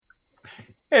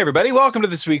Hey everybody, welcome to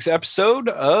this week's episode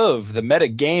of the Meta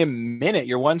Game Minute,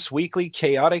 your once weekly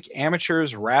chaotic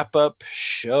amateurs wrap-up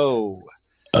show.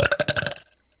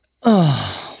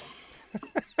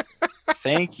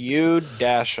 Thank you,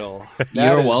 Dashel.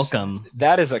 You're welcome.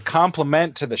 That is a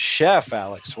compliment to the chef,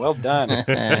 Alex. Well done.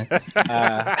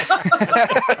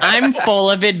 I'm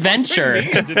full of adventure.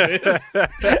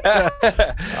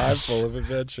 I'm full of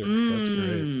adventure. That's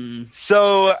great.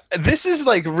 So this is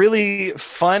like really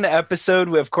fun episode.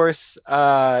 We, of course,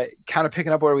 kind of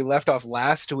picking up where we left off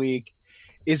last week.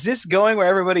 Is this going where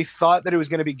everybody thought that it was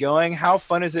going to be going? How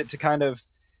fun is it to kind of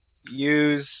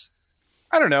use,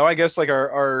 I don't know, I guess like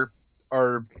our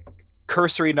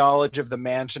cursory knowledge of the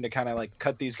mansion to kind of like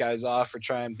cut these guys off or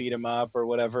try and beat them up or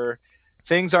whatever.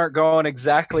 Things aren't going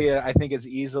exactly, I think, as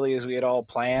easily as we had all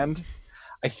planned.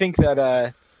 I think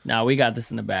that no, we got this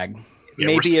in the bag. Yeah,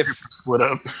 maybe we're split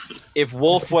up. if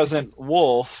Wolf wasn't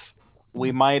Wolf,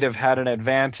 we might have had an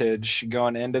advantage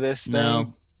going into this thing.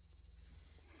 No.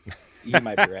 You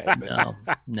might be right.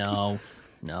 But No.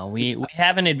 We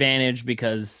have an advantage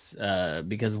because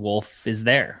Wolf is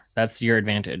there. That's your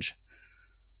advantage.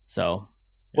 So,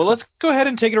 well, let's go ahead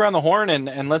and take it around the horn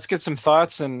and let's get some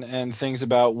thoughts and things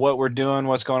about what we're doing,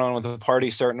 what's going on with the party,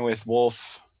 starting with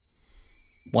Wolf.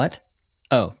 what?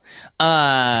 Oh,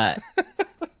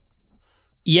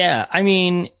 yeah. I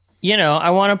mean, I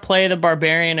want to play the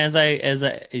barbarian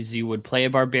as you would play a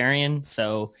barbarian.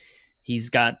 So he's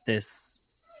got this,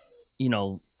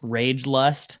 rage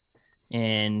lust,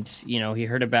 and he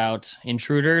heard about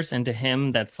intruders, and to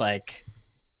him, that's like,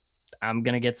 I'm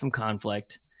gonna get some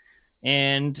conflict.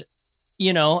 And,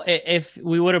 if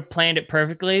we would have planned it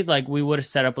perfectly, like we would have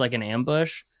set up like an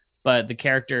ambush, but the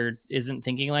character isn't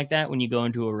thinking like that when you go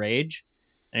into a rage.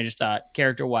 And I just thought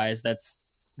character wise,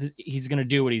 he's going to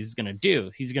do what he's going to do.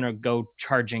 He's going to go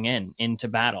charging into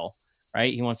battle,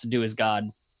 right? He wants to do his God,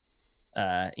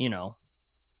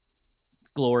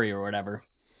 glory or whatever.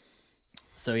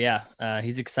 So yeah,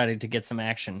 he's excited to get some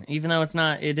action, even though it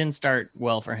didn't start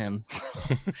well for him.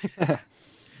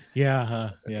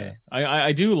 Yeah. Okay.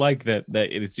 I do like that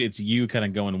it's you kind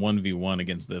of going 1v1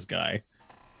 against this guy.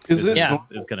 Is it? Yeah.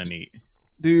 It's kind of neat.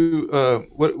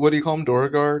 What do you call him?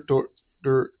 Dorgar?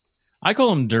 I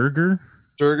call him Durger.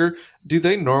 Durger? Do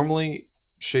they normally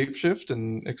shapeshift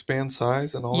and expand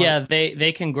size and all Yeah, that?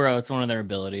 they can grow. It's one of their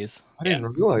abilities. I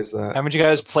didn't realize that. Haven't you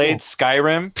guys played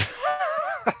Skyrim?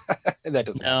 That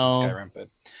doesn't No. Skyrim,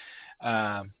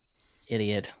 but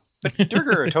Idiot. but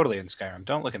Durger are totally in Skyrim.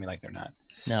 Don't look at me like they're not.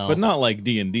 No. But not like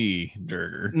D&D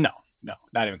Durger. No,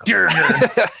 not even close.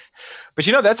 But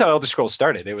that's how Elder Scrolls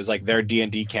started. It was like their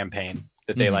D&D campaign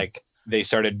that they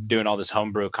started doing all this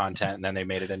homebrew content, and then they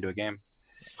made it into a game.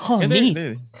 Oh, And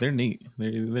neat. they're neat.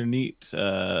 They're neat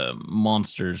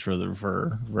monsters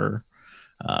for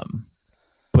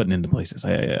putting into places.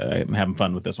 I'm having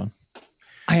fun with this one.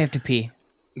 I have to pee.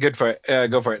 Good for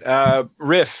it. Go for it.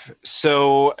 Riff.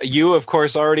 So you, of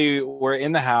course, already were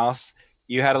in the house.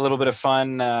 You had a little bit of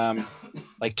fun,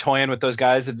 like toying with those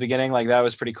guys at the beginning. Like that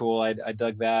was pretty cool. I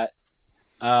dug that.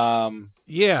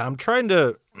 Yeah, I'm trying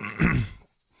to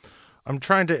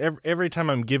every time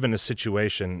I'm given a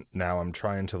situation now, I'm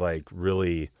trying to like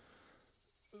really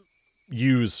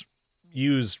use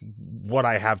what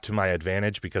I have to my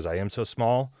advantage because I am so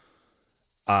small.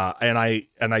 And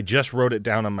I just wrote it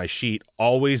down on my sheet.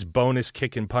 Always bonus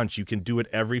kick and punch. You can do it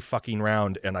every fucking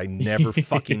round, and I never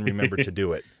fucking remember to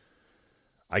do it.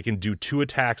 I can do 2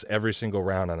 attacks every single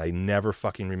round, and I never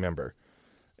fucking remember.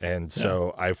 And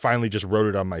so I finally just wrote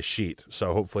it on my sheet.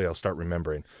 So hopefully I'll start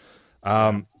remembering.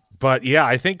 But yeah,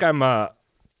 I think I'm. I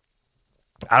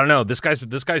don't know. This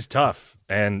guy's tough,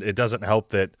 and it doesn't help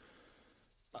that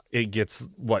it gets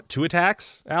 2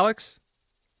 attacks, Alex?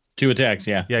 2 attacks,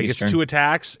 yeah. Yeah, it each gets turn. 2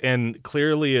 attacks, and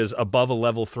clearly is above a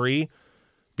level 3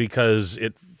 because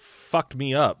it fucked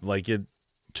me up. Like it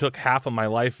took half of my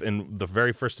life in the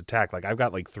very first attack. Like I've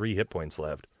got like 3 hit points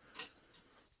left,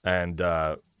 and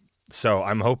so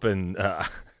I'm hoping.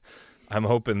 I'm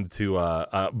hoping to,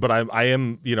 but I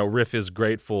am, Riff is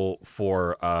grateful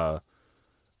for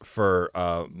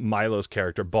Milo's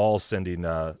character Ball sending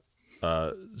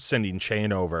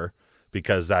Chain over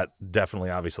because that definitely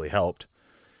obviously helped.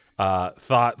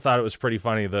 Thought it was pretty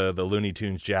funny the Looney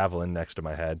Tunes javelin next to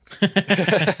my head.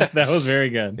 That was very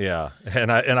good. Yeah, and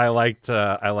I liked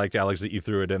Alex that you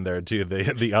threw it in there too.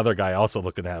 The other guy also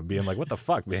looking at him, being like, "What the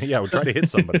fuck, man? Yeah, we're trying to hit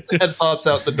somebody." Head pops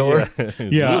out the door.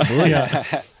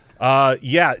 Yeah.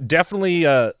 Yeah, definitely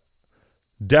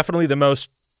the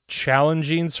most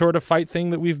challenging sort of fight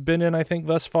thing that we've been in, I think,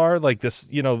 thus far. Like this,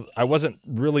 I wasn't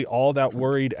really all that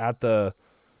worried at the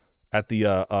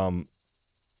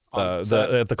On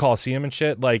set? at the Coliseum and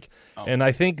shit. Like, Oh. and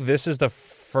I think this is the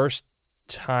first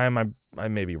time I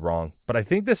may be wrong, but I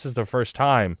think this is the first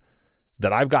time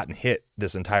that I've gotten hit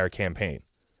this entire campaign.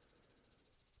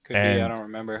 Could be. and- I don't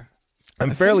remember.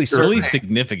 I'm fairly At certain. least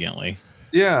significantly.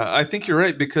 Yeah, I think you're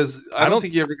right because I don't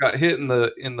think you ever got hit in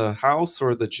the house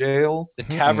or the jail. The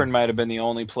tavern might have been the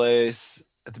only place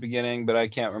at the beginning, but I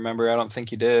can't remember. I don't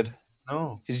think you did.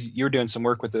 No. Because you were doing some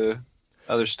work with the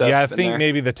other stuff. Yeah, I in think there.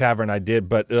 maybe the tavern I did,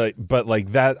 but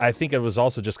like that, I think it was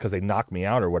also just because they knocked me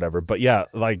out or whatever. But yeah,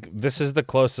 like this is the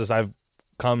closest I've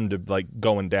come to like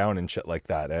going down and shit like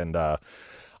that, and I'm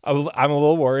a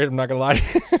little worried. I'm not gonna lie.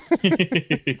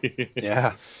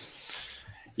 Yeah.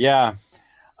 Yeah.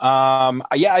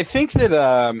 Yeah, I think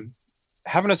that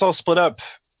having us all split up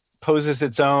poses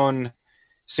its own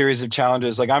series of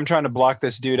challenges. Like I'm trying to block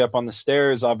this dude up on the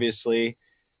stairs, obviously.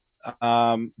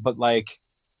 But like,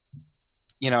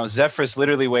 Zephyrus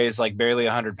literally weighs like barely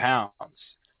 100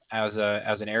 pounds as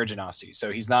an air genasi.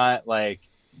 So he's not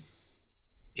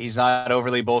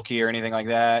overly bulky or anything like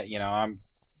that.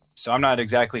 I'm not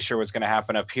exactly sure what's going to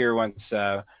happen up here once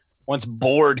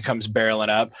Board comes barreling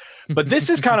up. But this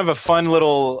is kind of a fun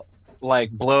little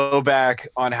like blowback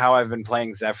on how I've been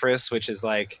playing Zephyrus, which is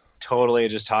like totally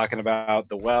just talking about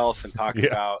the wealth and talking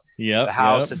about the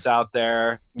house that's out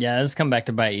there. Yeah, this come back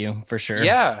to bite you for sure.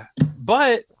 Yeah,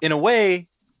 but in a way,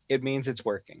 it means it's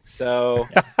working. So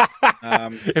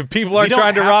if people are we don't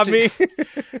trying to have rob to- me,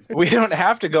 we don't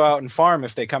have to go out and farm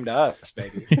if they come to us,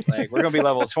 baby. Like we're gonna be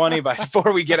level 20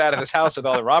 before we get out of this house with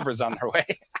all the robbers on their way.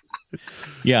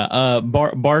 Yeah,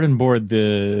 Bard and Board,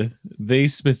 they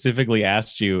specifically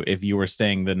asked you if you were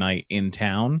staying the night in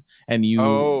town, and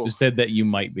you said that you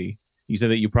might be. You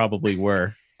said that you probably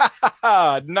were.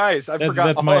 Nice. I forgot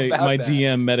That's all my about that.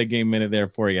 DM metagame minute there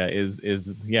for you. Is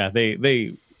yeah,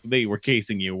 they were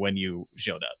casing you when you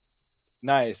showed up.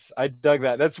 Nice. I dug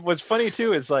that. That's what's funny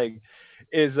too is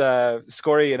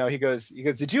Scory, he goes,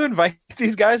 did you invite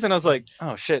these guys? And I was like,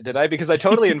 oh shit, did I? Because I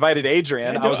totally invited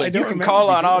Adrian. I was like, you can call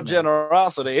on our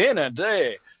generosity in a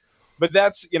day. But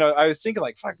that's, I was thinking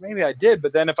like, fuck, maybe I did.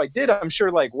 But then if I did, I'm sure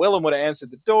like Willem would have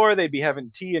answered the door. They'd be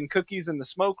having tea and cookies in the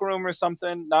smoke room or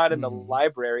something, not in the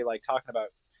library, like talking about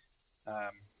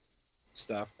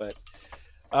stuff. But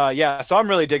yeah, so I'm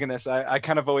really digging this. I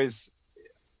kind of always,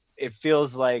 it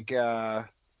feels like,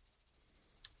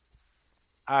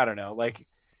 I don't know, like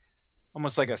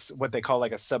almost like what they call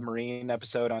like a submarine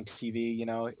episode on TV. You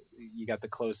got the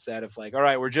closed set of like, all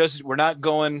right, we're not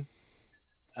going,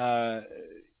 to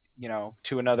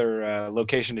another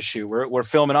location to shoot. We're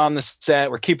filming on the set.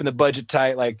 We're keeping the budget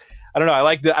tight. Like, I don't know. I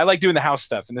like doing the house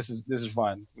stuff, and this is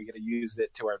fun. We got to use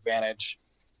it to our advantage.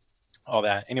 All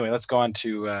that. Anyway, let's go on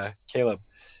to Caleb.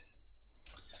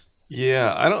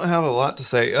 Yeah, I don't have a lot to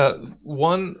say.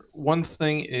 One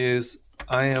thing is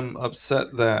I am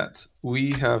upset that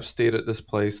we have stayed at this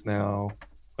place now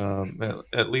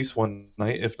at least one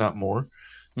night, if not more,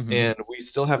 and we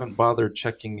still haven't bothered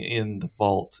checking in the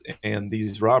vault. And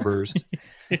these robbers,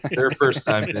 their first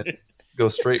time in, go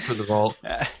straight for the vault.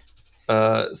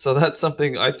 So that's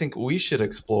something I think we should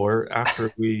explore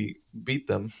after we beat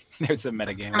them. There's a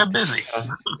metagame. I'm busy.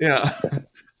 Yeah.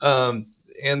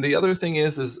 And the other thing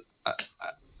is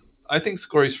I think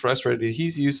Scory's frustrated.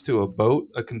 He's used to a boat,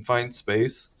 a confined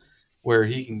space, where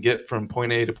he can get from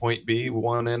point A to point B,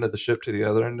 one end of the ship to the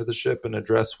other end of the ship, and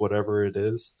address whatever it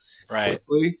is. Right.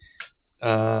 Quickly.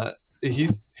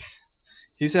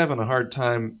 He's having a hard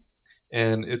time,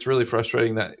 and it's really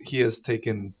frustrating that he has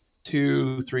taken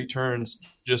 2-3 turns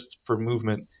just for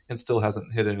movement and still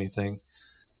hasn't hit anything.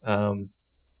 So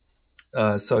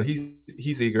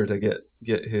he's eager to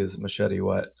get his machete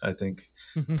wet, I think.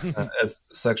 As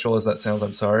sexual as that sounds,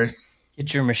 I'm sorry.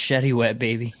 Get your machete wet,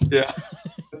 baby. Yeah.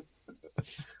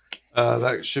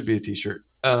 That should be a t-shirt.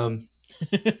 But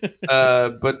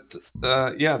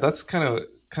yeah, that's kind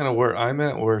of where I'm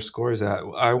at, where Score's at.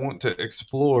 I want to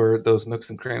explore those nooks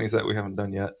and crannies that we haven't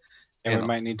done yet. And we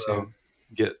might need to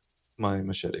get my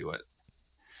machete wet.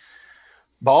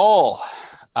 Ball.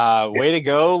 Way to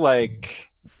go. Like,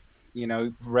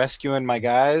 rescuing my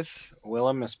guys,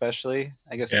 Willem especially.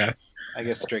 I guess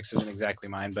Strix isn't exactly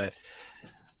mine, but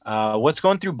what's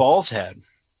going through Ball's head?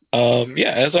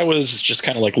 Yeah, as I was just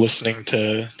kind of like listening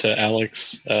to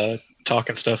Alex talk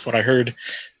and stuff, when I heard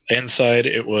inside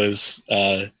it was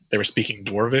they were speaking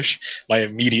Dwarvish, my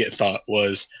immediate thought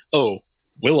was, oh,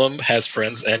 Willem has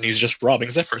friends and he's just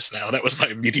robbing Zephyrus now. That was my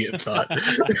immediate thought.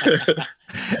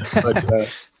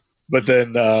 But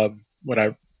then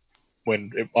when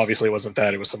it obviously wasn't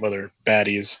that, it was some other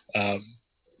baddies.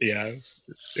 Yeah,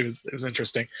 it was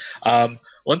interesting.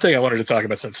 One thing I wanted to talk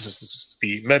about, since this is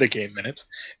the metagame minute,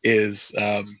 is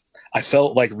I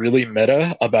felt like really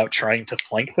meta about trying to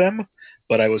flank them,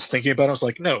 but I was thinking about it, I was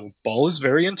like, no, Ball is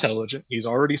very intelligent. He's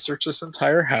already searched this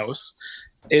entire house.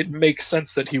 It makes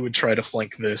sense that he would try to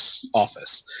flank this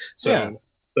office. So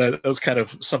that was kind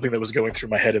of something that was going through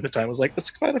my head at the time. I was like,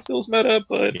 this kind of feels meta,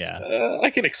 but I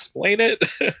can explain it.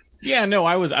 Yeah, no,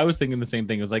 I was thinking the same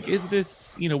thing. It was like, is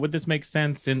this, would this make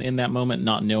sense in that moment,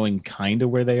 not knowing kind of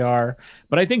where they are?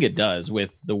 But I think it does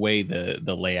with the way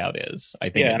the layout is. I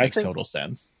think it makes total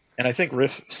sense. And I think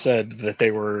Riff said that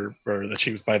that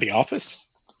she was by the office,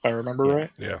 if I remember right.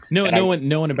 Yeah.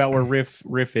 Knowing about where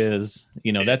Riff is,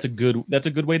 that's a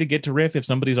good way to get to Riff if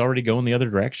somebody's already going the other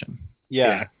direction.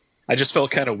 Yeah. I just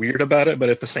felt kind of weird about it, but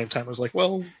at the same time I was like,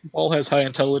 well, Ball has high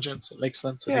intelligence. It makes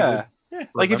sense. Yeah.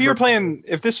 Like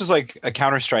if this was like a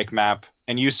Counter-Strike map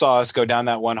and you saw us go down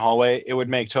that one hallway, it would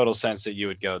make total sense that you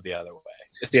would go the other way,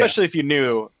 especially if you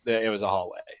knew that it was a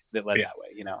hallway that led that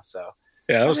way, So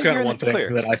that was kind of one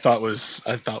thing that I thought was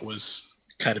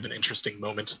kind of an interesting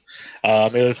moment. The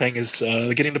other thing is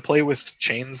getting to play with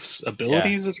Chain's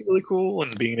abilities is really cool,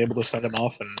 and being able to send him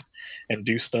off and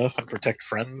do stuff and protect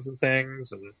friends and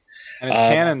things, and it's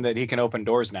canon that he can open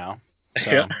doors now. So.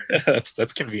 Yeah,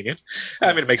 that's convenient.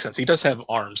 I mean, it makes sense. He does have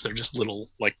arms. They're just little,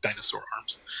 like, dinosaur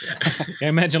arms. I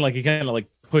imagine, like, he kind of, like,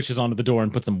 pushes onto the door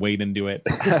and puts some weight into it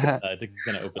to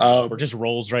kind of open it up, or just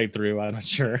rolls right through. I'm not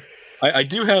sure. I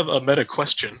do have a meta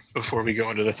question before we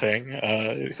go into the thing,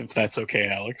 if that's okay,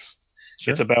 Alex.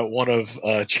 Sure. It's about one of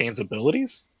Chain's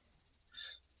abilities.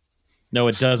 No,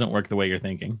 it doesn't work the way you're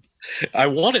thinking. I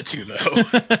want it to,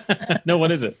 though. No,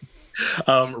 what is it?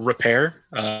 Repair.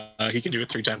 He can do it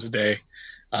 3 times a day.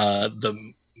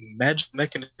 The magic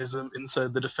mechanism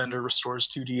inside the defender restores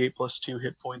 2d8 plus 2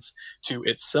 hit points to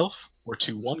itself or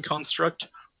to one construct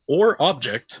or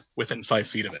object within 5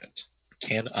 feet of it.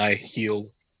 Can I heal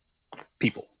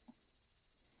people?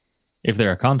 If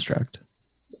they're a construct,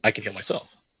 I can heal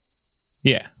myself.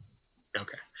 Yeah.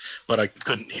 Okay, but I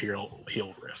couldn't heal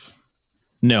Riff.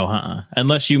 No,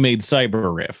 unless you made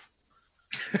Cyber Riff.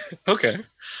 Okay.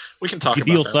 We can talk about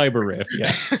heal that. Cyber Riff,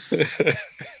 yeah.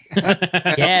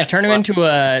 Yeah, turn him into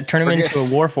a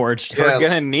Warforged. We're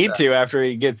gonna need to after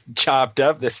he gets chopped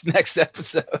up this next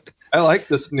episode. I like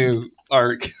this new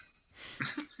arc.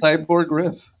 Cyborg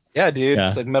Riff. Yeah, dude. Yeah.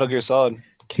 It's like Metal Gear Solid.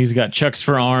 He's got chucks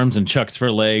for arms and chucks for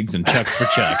legs and chucks for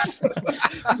chucks.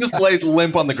 He just lays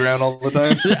limp on the ground all the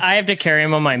time. I have to carry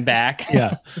him on my back.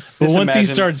 Yeah. But once he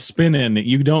starts spinning,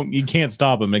 you can't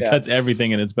stop him. It cuts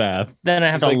everything in its path. Then I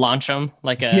have to launch him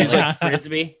like a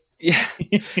frisbee. Yeah.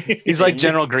 He's like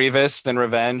General Grievous in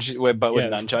Revenge, but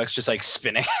with nunchucks, just like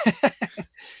spinning.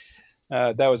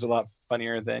 That was a lot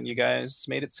funnier than you guys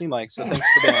made it seem like. So thanks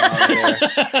for being on there.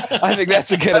 I think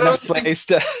that's a good enough place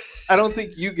to... I don't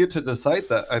think you get to decide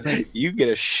that. I think you get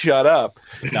to shut up.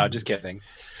 No, just kidding.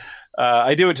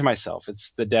 I do it to myself.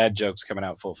 It's the dad jokes coming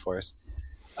out full force.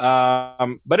 But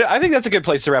I think that's a good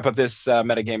place to wrap up this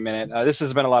metagame minute. This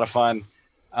has been a lot of fun.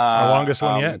 Our longest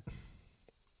one yet.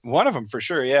 One of them for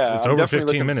sure. Yeah, it's over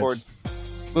 15 minutes.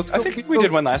 I think we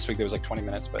did one last week that was like 20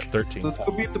 minutes, but 13. Let's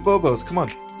go beat the Bobos. Come on.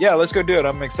 Yeah, let's go do it.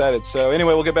 I'm excited. So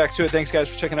anyway, we'll get back to it. Thanks, guys,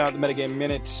 for checking out the Metagame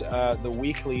Minute, the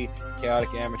weekly Chaotic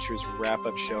Amateurs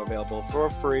wrap-up show available for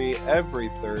free every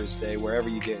Thursday, wherever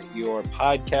you get your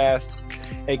podcasts.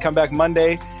 Hey, come back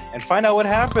Monday and find out what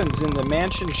happens in the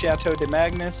mansion Chateau de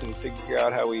Magnus and figure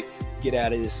out how we get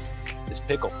out of this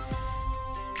pickle.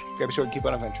 Grab a sword and keep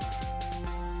on adventure.